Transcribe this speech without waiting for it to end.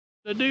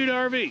The Dude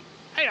RV.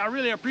 Hey, I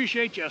really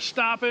appreciate you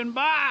stopping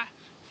by.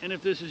 And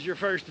if this is your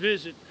first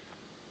visit,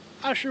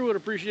 I sure would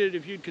appreciate it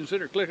if you'd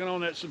consider clicking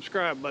on that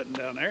subscribe button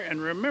down there.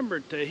 And remember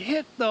to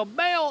hit the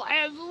bell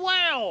as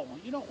well.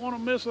 You don't want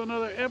to miss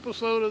another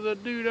episode of the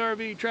Dude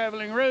RV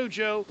Traveling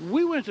Roadshow.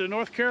 We went to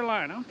North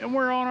Carolina and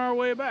we're on our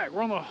way back.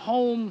 We're on the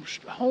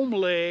home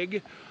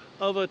leg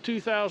of a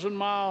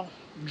 2,000-mile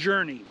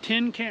journey.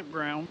 10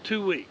 campground,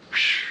 2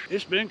 weeks.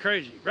 It's been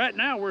crazy. Right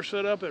now we're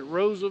set up at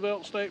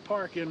Roosevelt State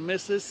Park in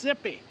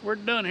Mississippi. We're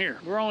done here.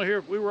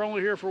 We were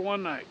only here for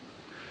one night.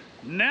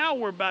 Now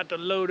we're about to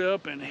load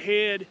up and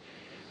head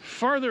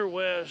further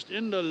west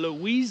into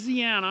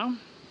Louisiana,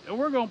 and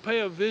we're going to pay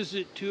a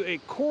visit to a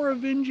Corps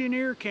of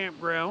Engineer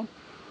campground,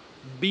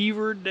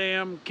 Beaver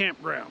Dam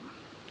Campground.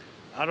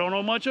 I don't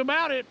know much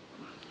about it.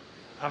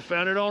 I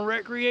found it on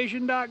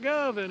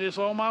Recreation.gov and it's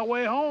on my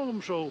way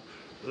home, so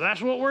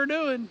that's what we're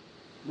doing.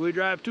 We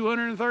drive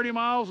 230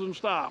 miles and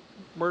stop.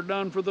 We're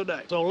done for the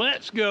day. So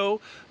let's go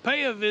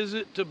pay a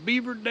visit to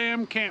Beaver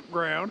Dam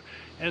Campground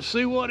and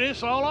see what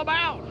it's all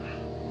about.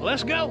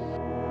 Let's go.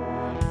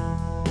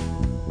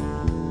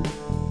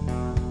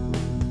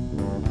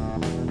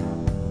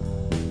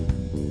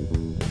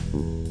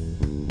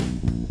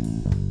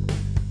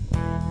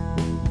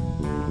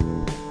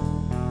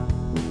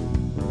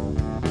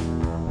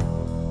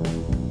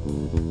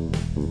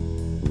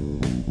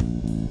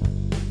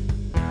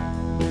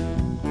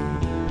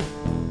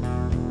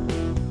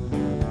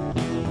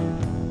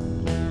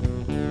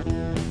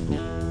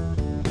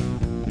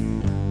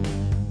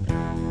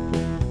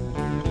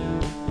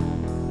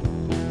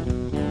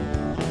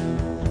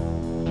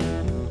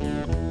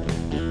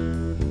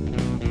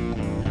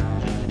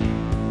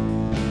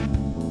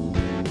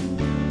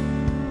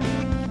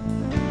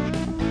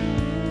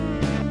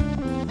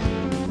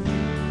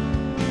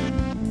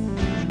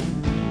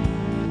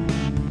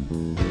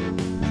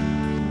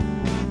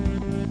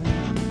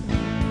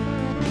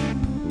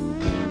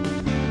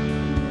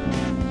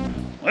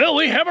 Well,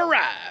 we have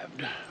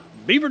arrived.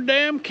 Beaver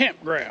Dam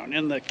Campground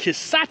in the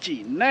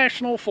Kisatchie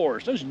National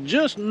Forest. That's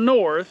just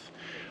north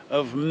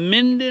of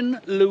Minden,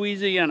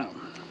 Louisiana.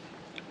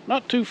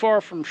 Not too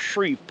far from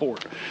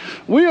Shreveport.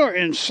 We are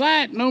in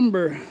site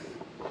number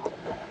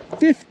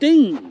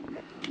 15.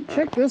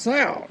 Check this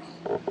out.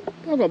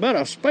 Talk about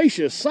a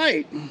spacious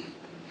site.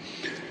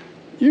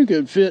 You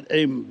could fit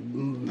a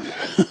big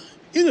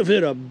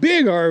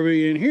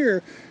RV in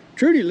here.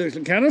 Trudy looks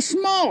kind of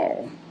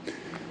small.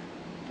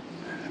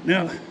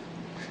 Now,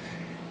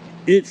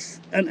 it's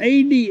an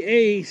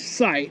ADA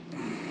site.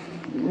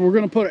 We're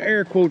going to put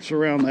air quotes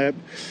around that.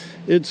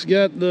 It's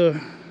got the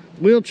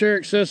wheelchair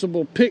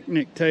accessible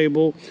picnic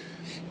table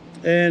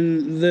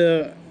and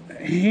the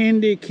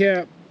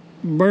handicap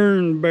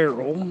burn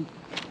barrel.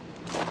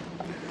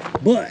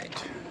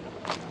 But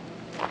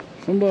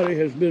somebody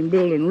has been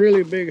building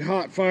really big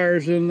hot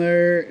fires in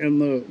there,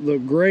 and the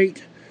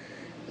grate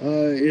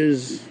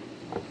has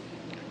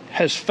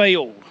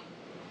failed.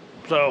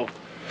 So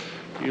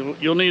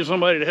you'll need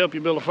somebody to help you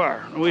build a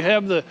fire. We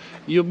have the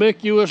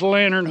ubiquitous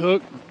lantern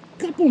hook,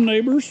 couple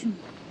neighbors,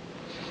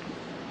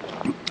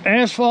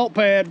 asphalt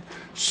pad,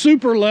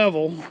 super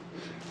level.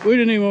 We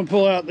didn't even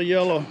pull out the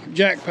yellow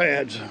jack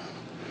pads.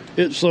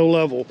 It's so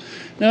level.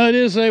 Now it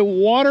is a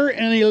water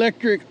and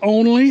electric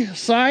only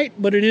site,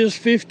 but it is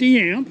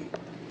 50 amp.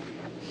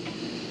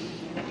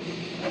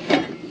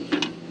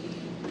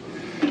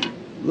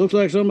 Looks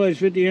like somebody's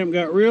 50 amp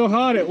got real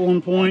hot at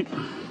one point.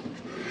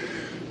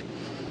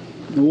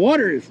 The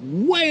water is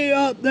way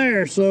up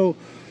there, so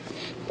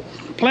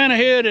plan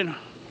ahead and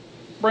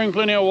bring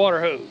plenty of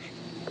water hose.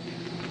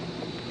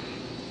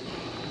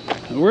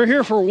 We're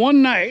here for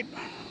one night,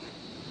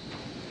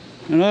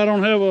 and I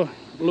don't have a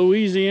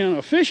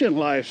Louisiana fishing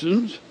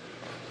license.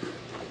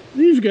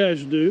 These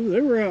guys do.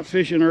 They were out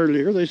fishing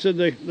earlier. They said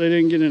they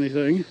didn't get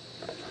anything.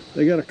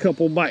 They got a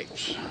couple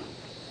bites.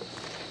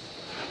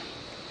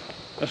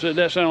 I said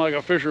that sounded like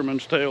a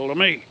fisherman's tale to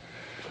me.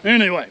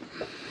 Anyway.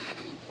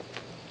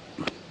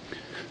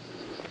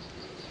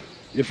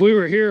 If we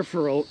were here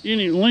for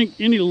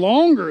any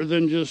longer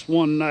than just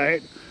one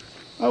night,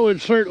 I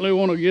would certainly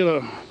want to get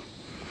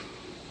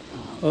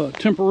a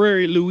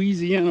temporary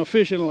Louisiana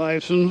fishing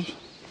license,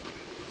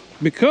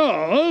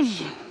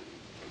 because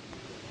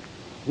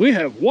we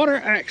have water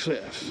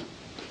access.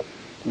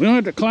 We don't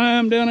have to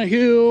climb down a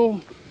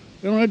hill.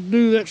 We don't have to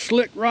do that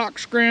slick rock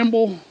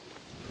scramble.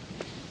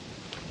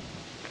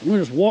 We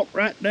just walk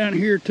right down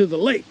here to the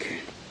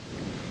lake.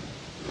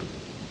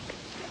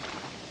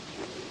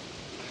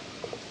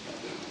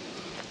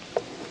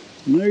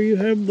 And there you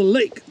have the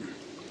lake.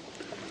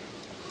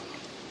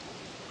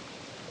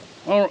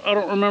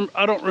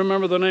 I don't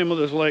remember the name of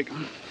this lake.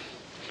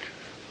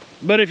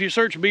 But if you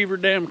search Beaver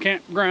Dam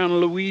Campground,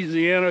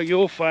 Louisiana,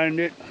 you'll find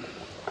it.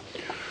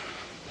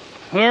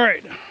 All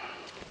right.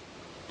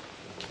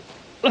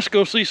 Let's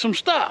go see some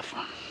stuff.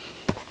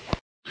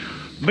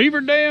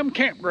 Beaver Dam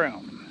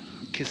Campground,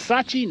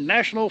 Kisatchie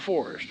National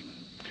Forest.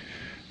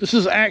 This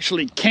is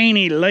actually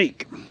Caney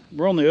Lake.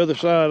 We're on the other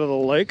side of the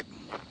lake.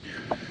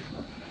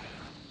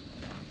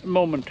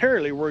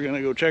 momentarily we're going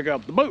to go check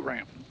out the boat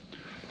ramp.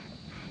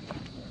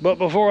 But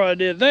before I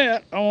did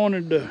that, I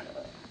wanted to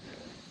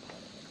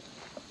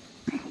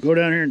go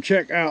down here and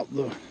check out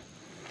the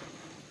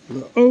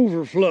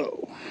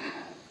overflow.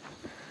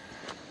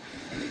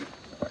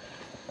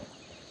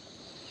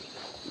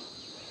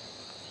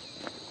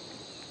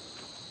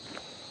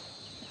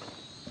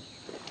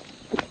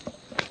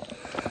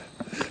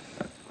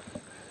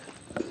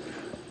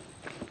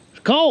 It's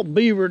called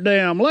Beaver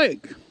Dam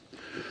Lake,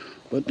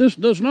 but this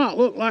does not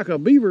look like a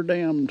beaver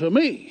dam to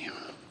me.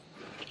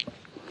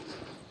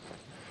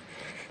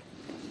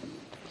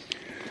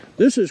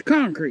 This is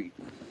concrete.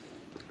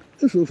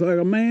 This looks like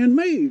a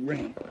man-made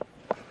ramp.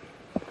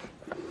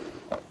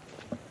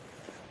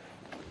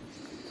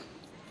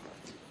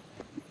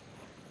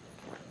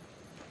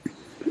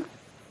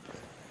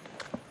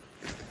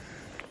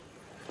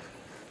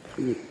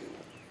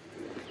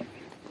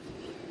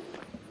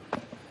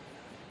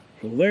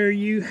 So there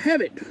you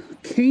have it,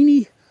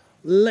 Caney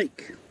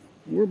Lake.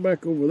 We're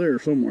back over there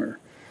somewhere.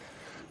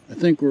 I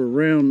think we're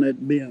around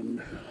that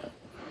bend.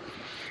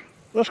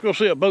 Let's go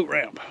see a boat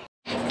ramp.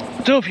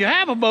 So if you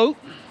have a boat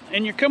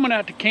and you're coming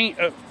out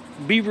to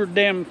Beaver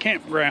Dam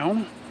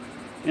Campground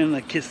in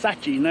the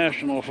Kisatchie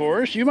National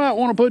Forest, you might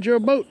want to put your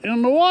boat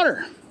in the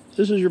water.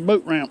 This is your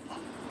boat ramp.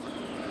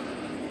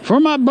 For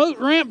my boat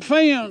ramp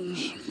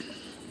fans,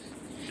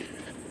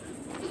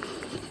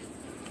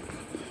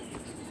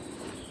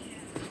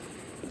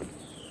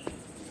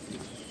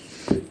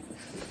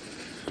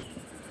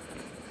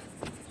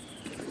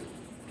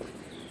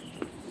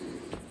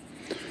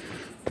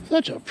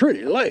 such a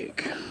pretty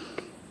lake.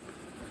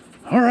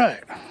 All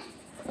right,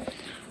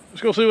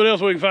 let's go see what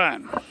else we can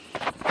find.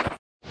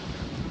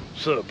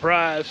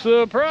 Surprise,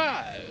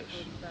 surprise.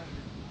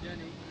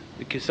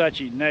 The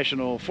Kisatchie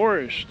National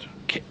Forest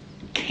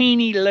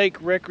Caney Lake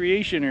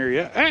Recreation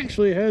Area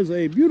actually has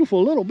a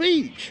beautiful little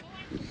beach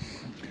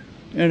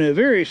and a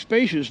very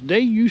spacious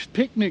day-use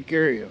picnic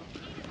area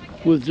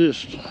with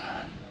just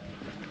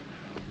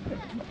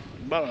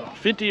about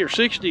 50 or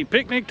 60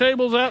 picnic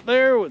tables out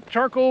there with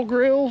charcoal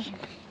grills.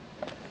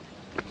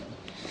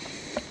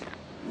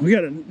 We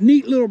got a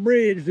neat little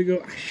bridge to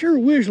go. I sure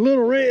wish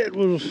Little Red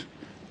was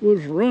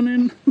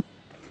running.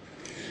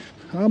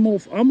 I'm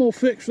gonna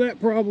fix that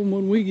problem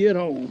when we get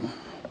home.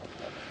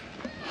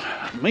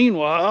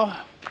 Meanwhile,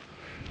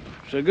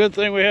 it's a good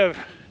thing we have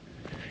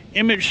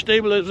image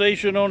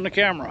stabilization on the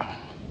camera,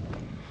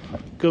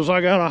 because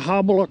I gotta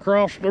hobble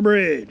across the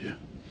bridge.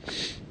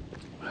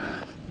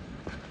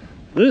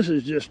 This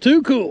is just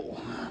too cool.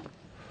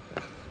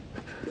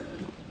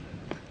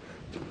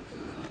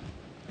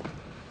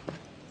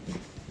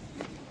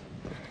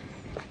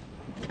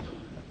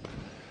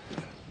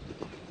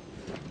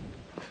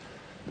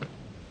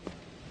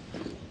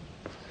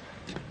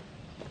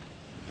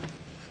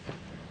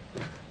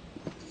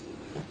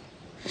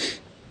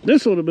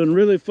 This would have been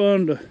really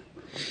fun to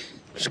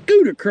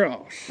scoot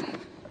across.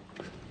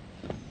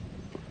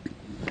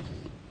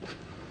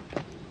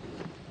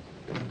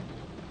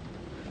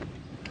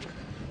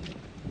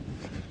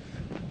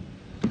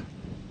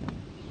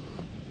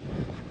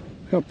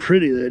 How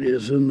pretty that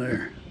is in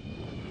there.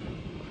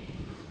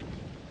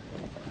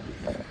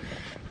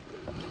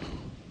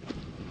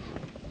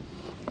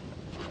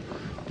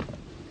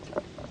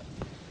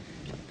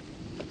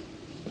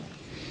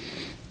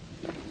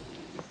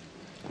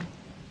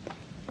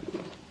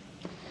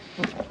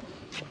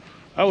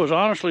 I was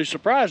honestly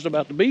surprised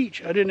about the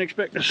beach. I didn't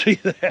expect to see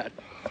that.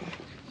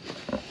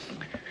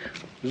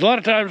 There's a lot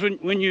of times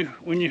when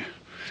you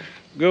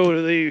go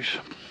to these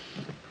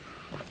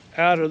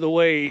out of the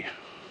way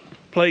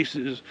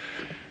places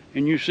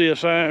and you see a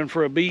sign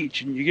for a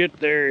beach and you get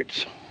there,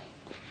 it's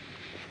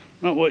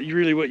not what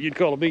you'd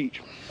call a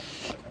beach.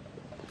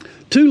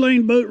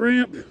 2-lane boat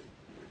ramp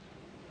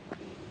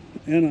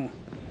and a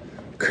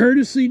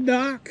courtesy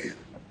dock.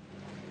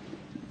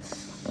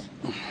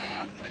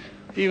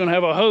 You even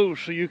have a hose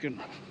so you can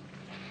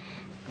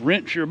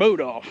rinse your boat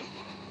off.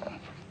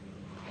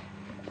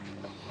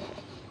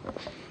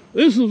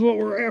 This is what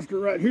we're after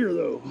right here,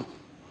 though.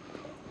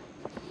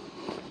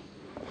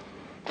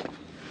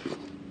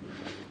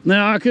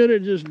 Now, I could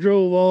have just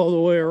drove all the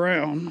way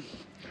around,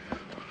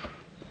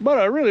 but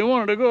I really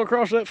wanted to go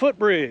across that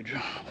footbridge.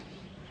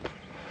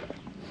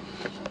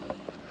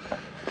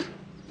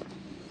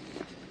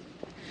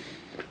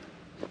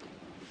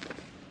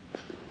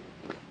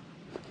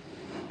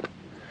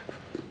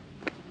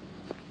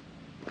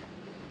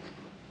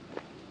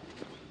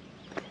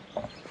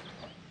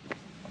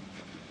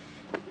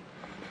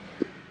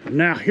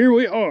 Now here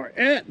we are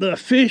at the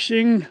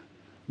fishing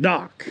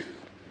dock.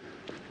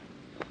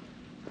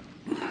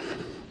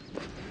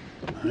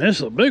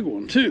 That's a big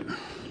one too.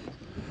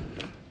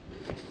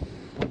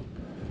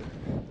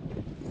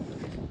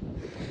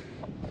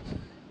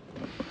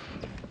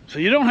 So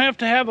you don't have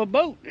to have a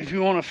boat if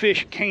you want to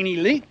fish Caney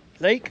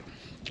Lake.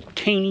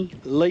 Caney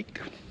Lake.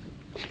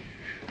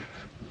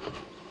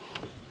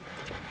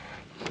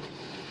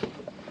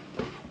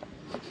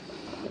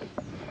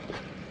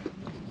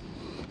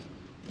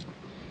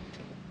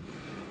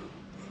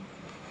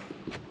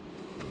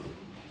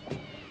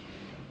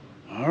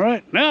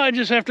 I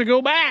just have to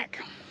go back.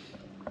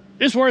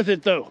 It's worth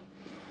it though.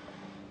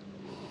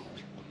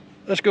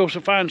 Let's go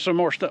find some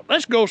more stuff.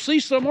 Let's go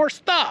see some more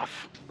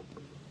stuff.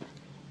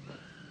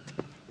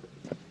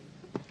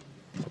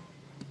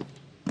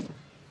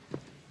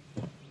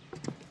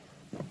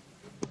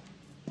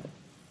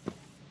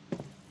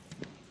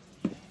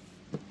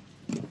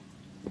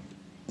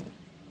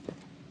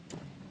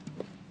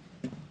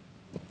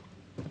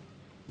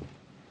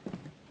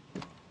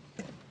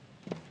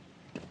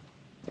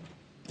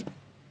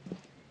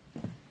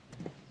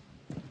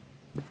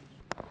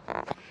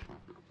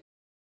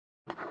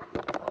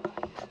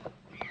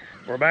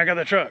 We're back at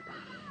the truck.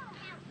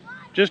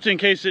 Just in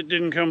case it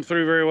didn't come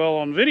through very well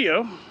on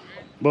video,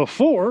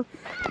 before,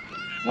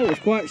 I was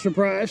quite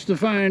surprised to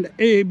find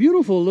a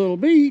beautiful little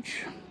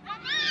beach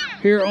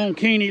here on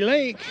Caney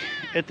Lake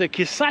at the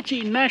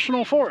Kisatchie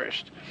National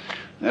Forest.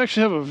 They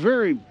actually have a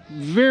very,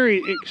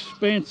 very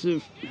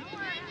expansive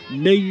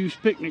day-use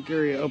picnic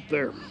area up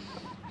there.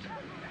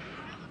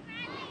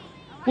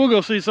 We'll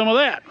go see some of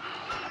that.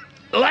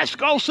 Let's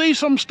go see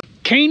some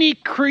Caney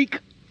Creek,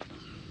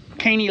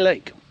 Caney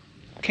Lake.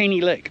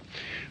 Caney Lake.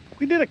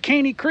 We did a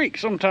Caney Creek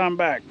sometime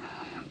back,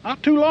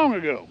 not too long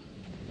ago.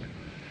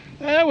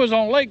 That was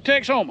on Lake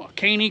Texoma,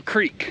 Caney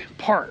Creek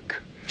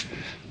Park.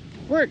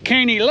 We're at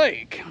Caney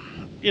Lake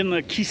in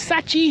the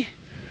Kisatchie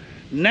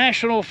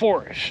National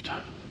Forest.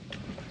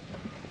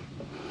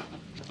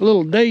 A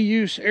little day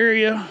use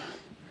area.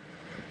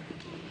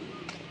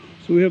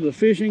 So we have the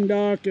fishing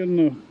dock and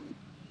the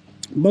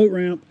boat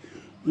ramp,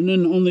 and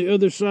then on the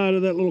other side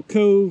of that little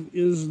cove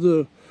is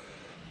the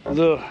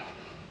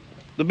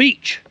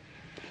beach.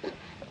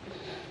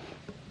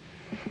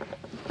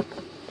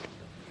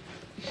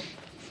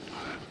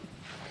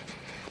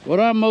 What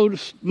I'm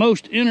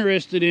most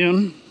interested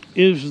in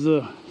is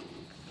the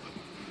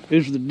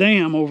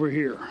dam over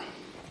here.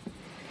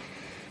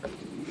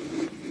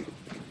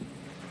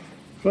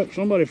 Looks like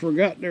somebody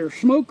forgot their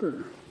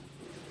smoker.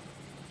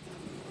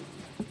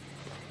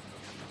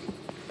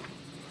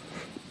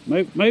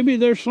 Maybe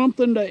there's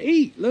something to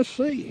eat. Let's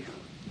see.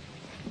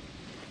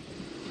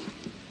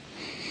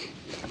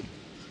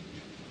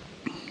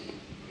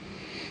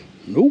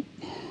 Nope.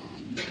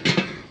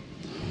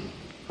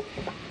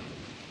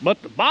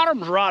 But the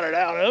bottom's rotted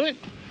out of it.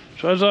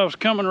 So as I was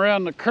coming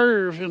around the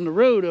curve in the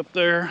road up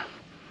there,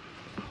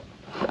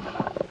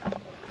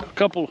 a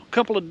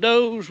couple of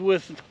does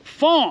with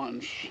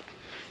fawns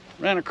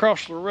ran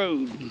across the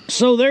road.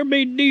 So there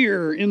be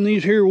deer in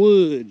these here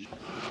woods.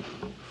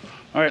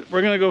 All right,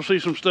 we're gonna go see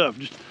some stuff.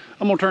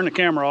 I'm gonna turn the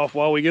camera off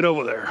while we get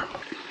over there.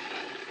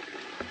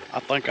 I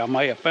think I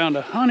may have found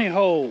a honey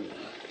hole.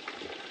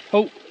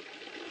 Oh,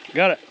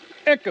 got it.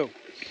 Echo.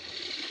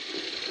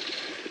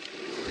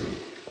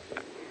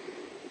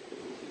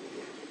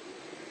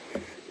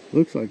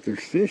 Looks like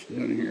there's fish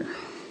down here.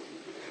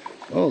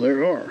 Oh,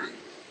 there are.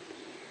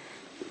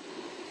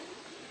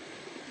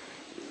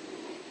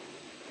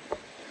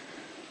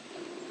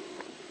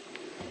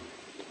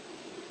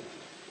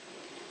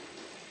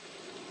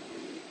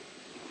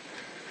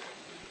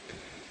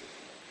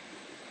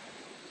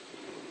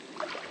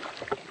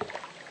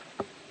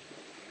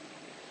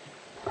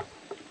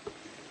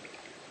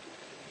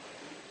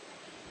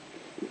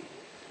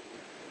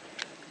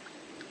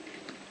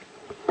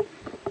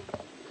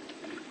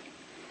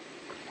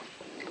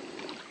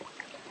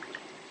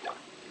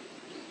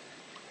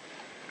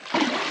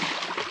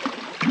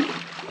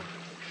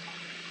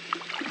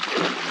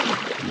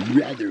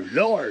 Rather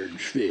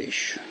large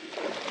fish.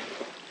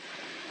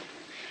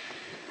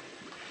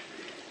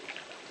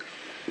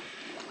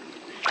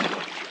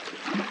 I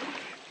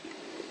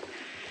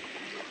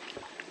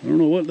don't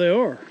know what they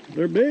are.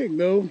 They're big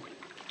though.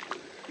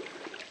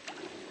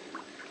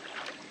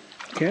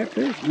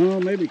 Catfish?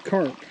 No, maybe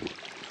carp.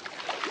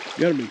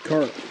 Gotta be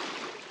carp.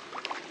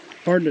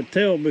 Hard to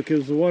tell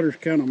because the water's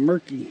kind of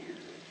murky.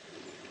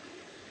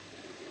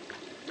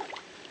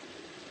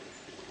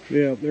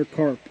 Yeah, they're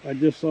carp. I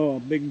just saw a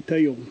big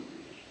tail.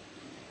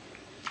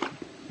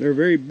 They're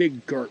very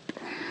big carp.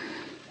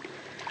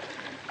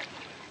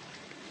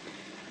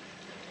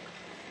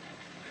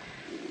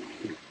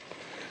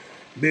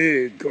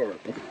 Big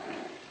carp.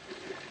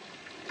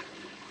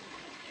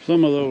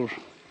 Some of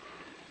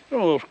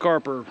those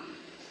carp are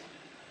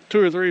 2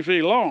 or 3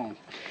 feet long.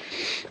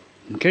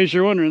 In case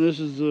you're wondering, this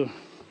is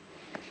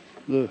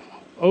the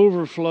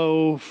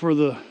overflow for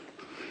the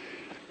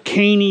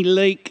Caney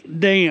Lake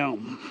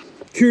Dam.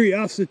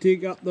 Curiosity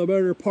got the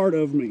better part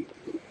of me.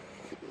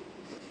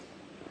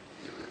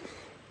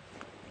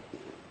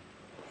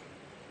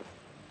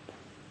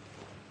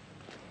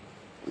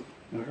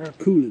 Now, how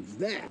cool is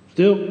that?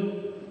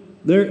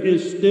 There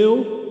is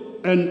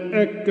still an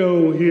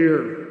echo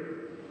here.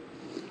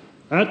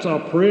 That's a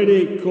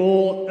pretty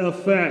cool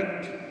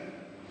effect.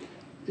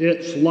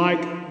 It's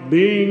like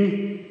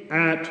being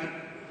at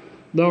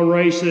the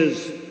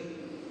races.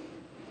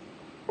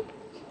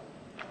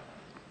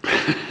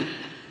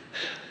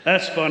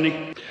 That's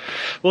funny.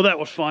 Well, that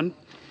was fun.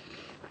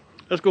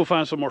 Let's go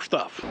find some more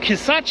stuff.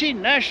 Kisatchie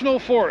National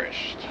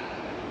Forest.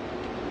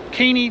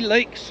 Caney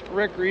Lake's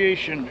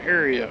recreation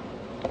area.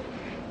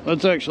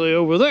 That's actually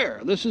over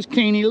there. This is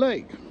Caney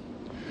Lake.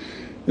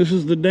 This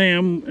is the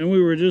dam, and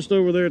we were just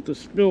over there at the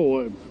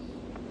spillway.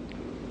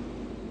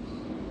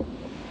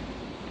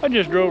 I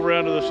just drove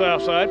around to the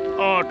south side.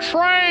 A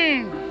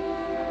train!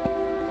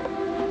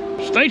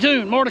 Stay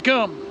tuned, more to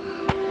come.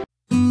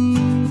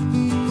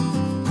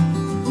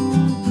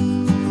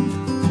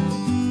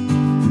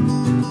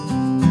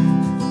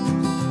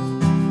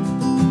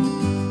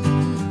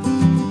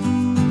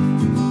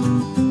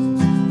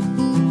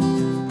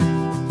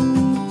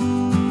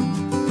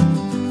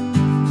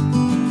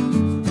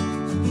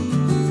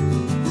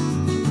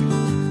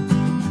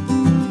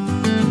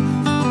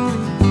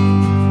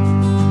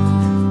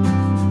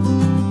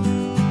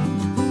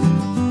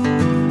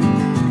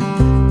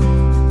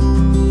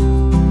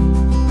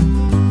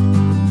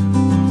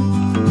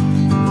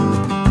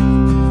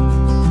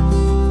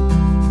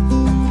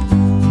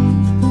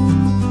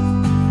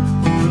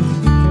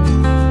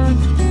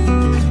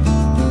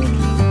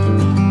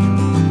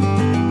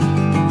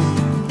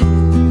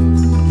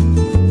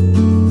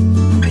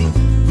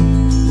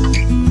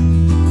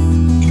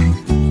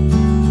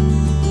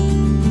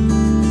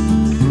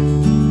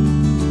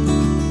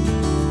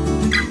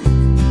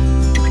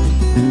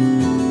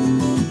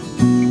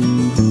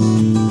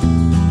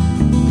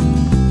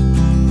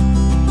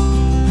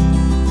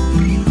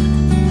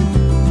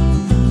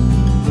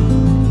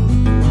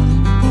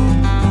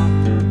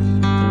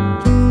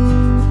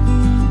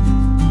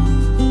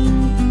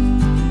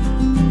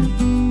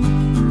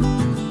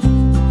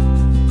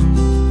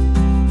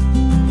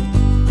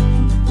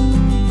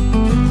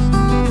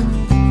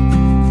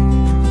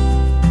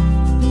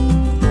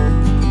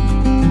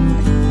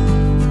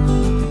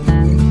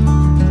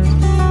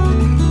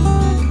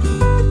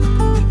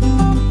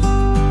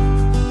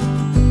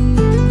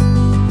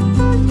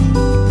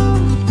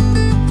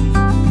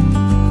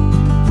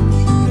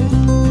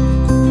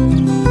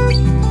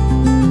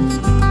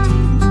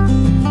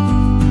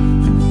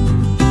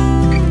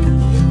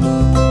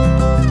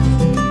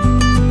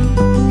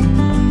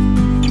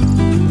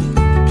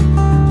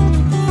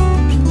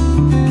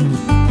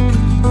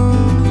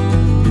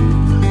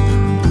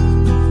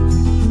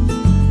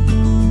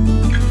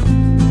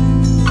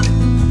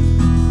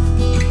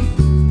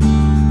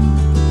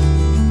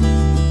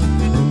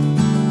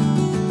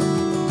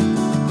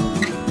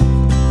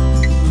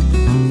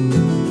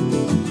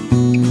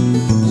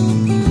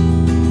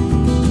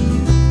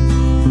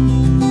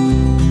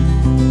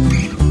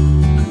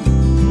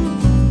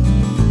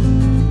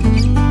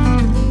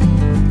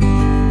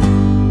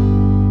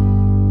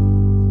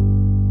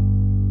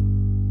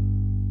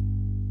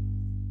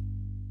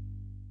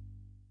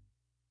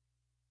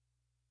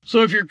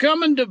 So if you're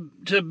coming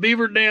to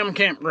Beaver Dam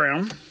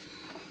Campground,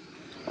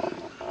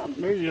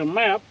 there's your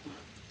map,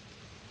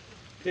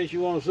 in case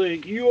you want to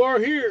see, you are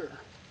here.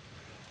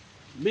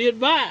 Be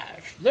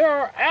advised, there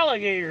are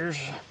alligators.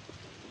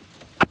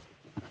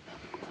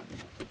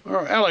 There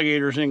are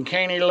alligators in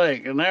Caney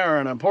Lake, and they are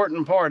an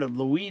important part of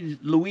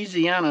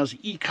Louisiana's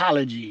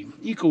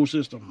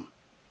ecosystem.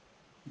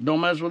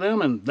 Don't mess with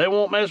them, and they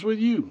won't mess with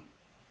you.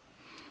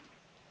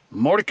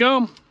 More to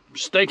come.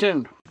 Stay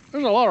tuned.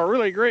 There's a lot of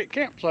really great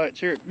campsites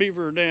here at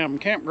Beaver Dam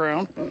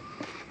Campground.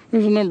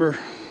 There's a number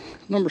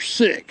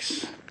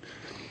 6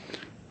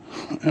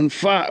 and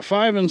 5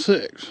 and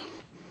 6.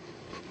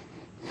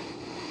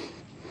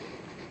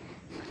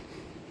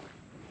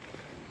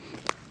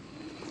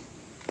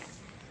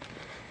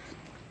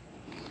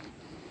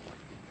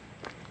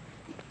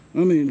 I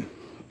mean,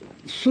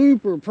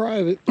 super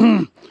private.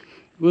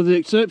 With the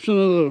exception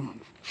of the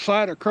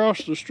site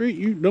across the street,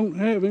 you don't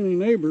have any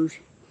neighbors.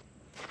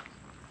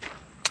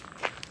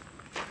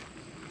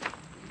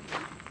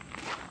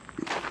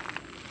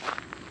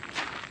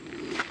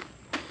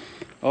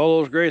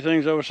 All those great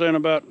things I was saying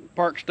about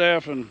park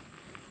staff and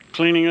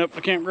cleaning up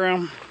the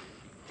campground,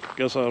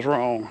 guess I was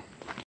wrong.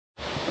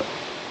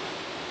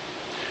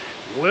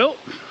 Well,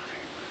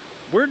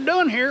 we're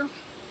done here.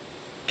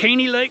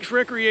 Caney Lake's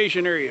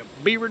recreation area,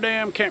 Beaver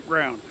Dam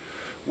Campground.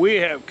 We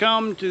have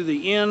come to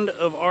the end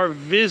of our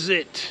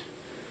visit.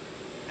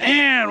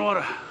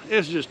 And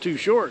it's just too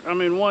short. I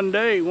mean, one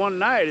day, one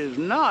night is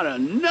not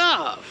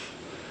enough.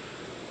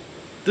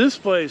 This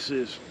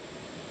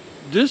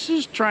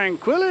is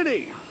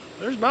tranquility.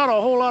 There's not a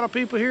whole lot of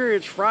people here.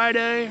 It's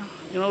Friday.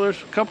 You know, there's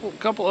a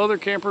couple other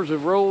campers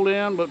have rolled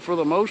in, but for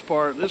the most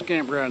part, this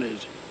campground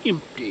is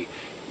empty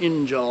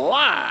in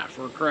July,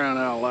 for crying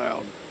out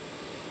loud.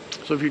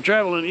 So if you're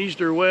traveling east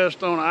or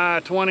west on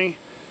I-20,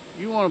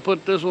 you want to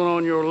put this one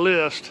on your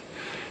list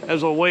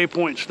as a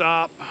waypoint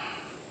stop.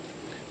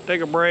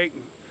 Take a break,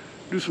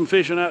 do some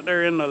fishing out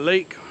there in the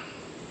lake,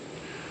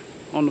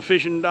 on the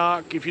fishing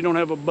dock if you don't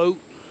have a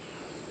boat,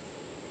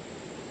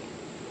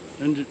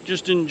 and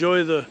just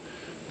enjoy the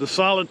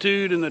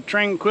solitude and the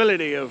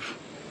tranquility of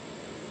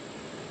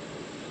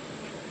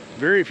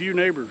very few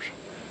neighbors.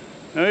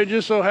 Now, it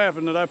just so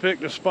happened that I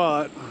picked a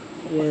spot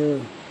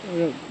where I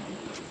got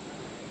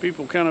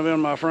people kind of in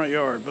my front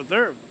yard, but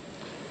there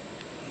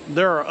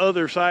are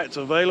other sites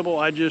available.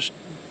 I just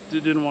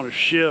didn't want to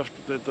shift.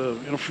 That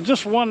for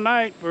just one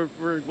night,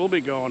 we'll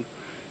be gone.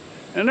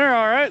 And they're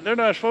all right. They're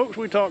nice folks.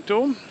 We talked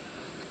to them.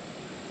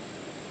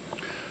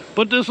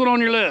 Put this one on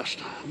your list.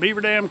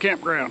 Beaver Dam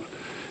Campground,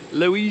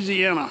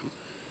 Louisiana.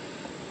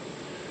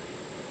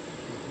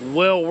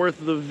 Well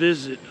worth the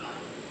visit.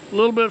 A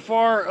little bit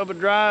far of a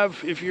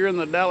drive if you're in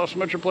the Dallas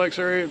Metroplex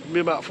area. It'd be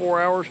about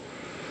 4 hours.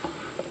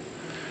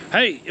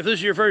 Hey, if this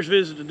is your first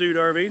visit to Dude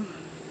RV,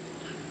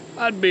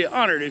 I'd be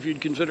honored if you'd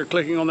consider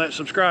clicking on that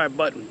subscribe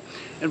button.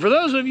 And for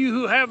those of you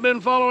who have been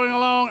following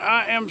along,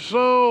 I am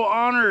so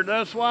honored.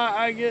 That's why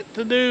I get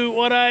to do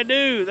what I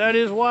do. That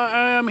is why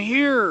I am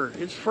here.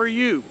 It's for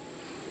you.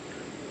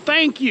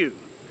 Thank you.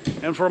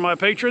 And for my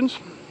patrons,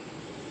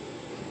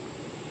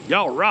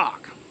 y'all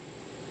rock.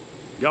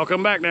 Y'all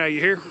come back now,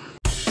 you hear?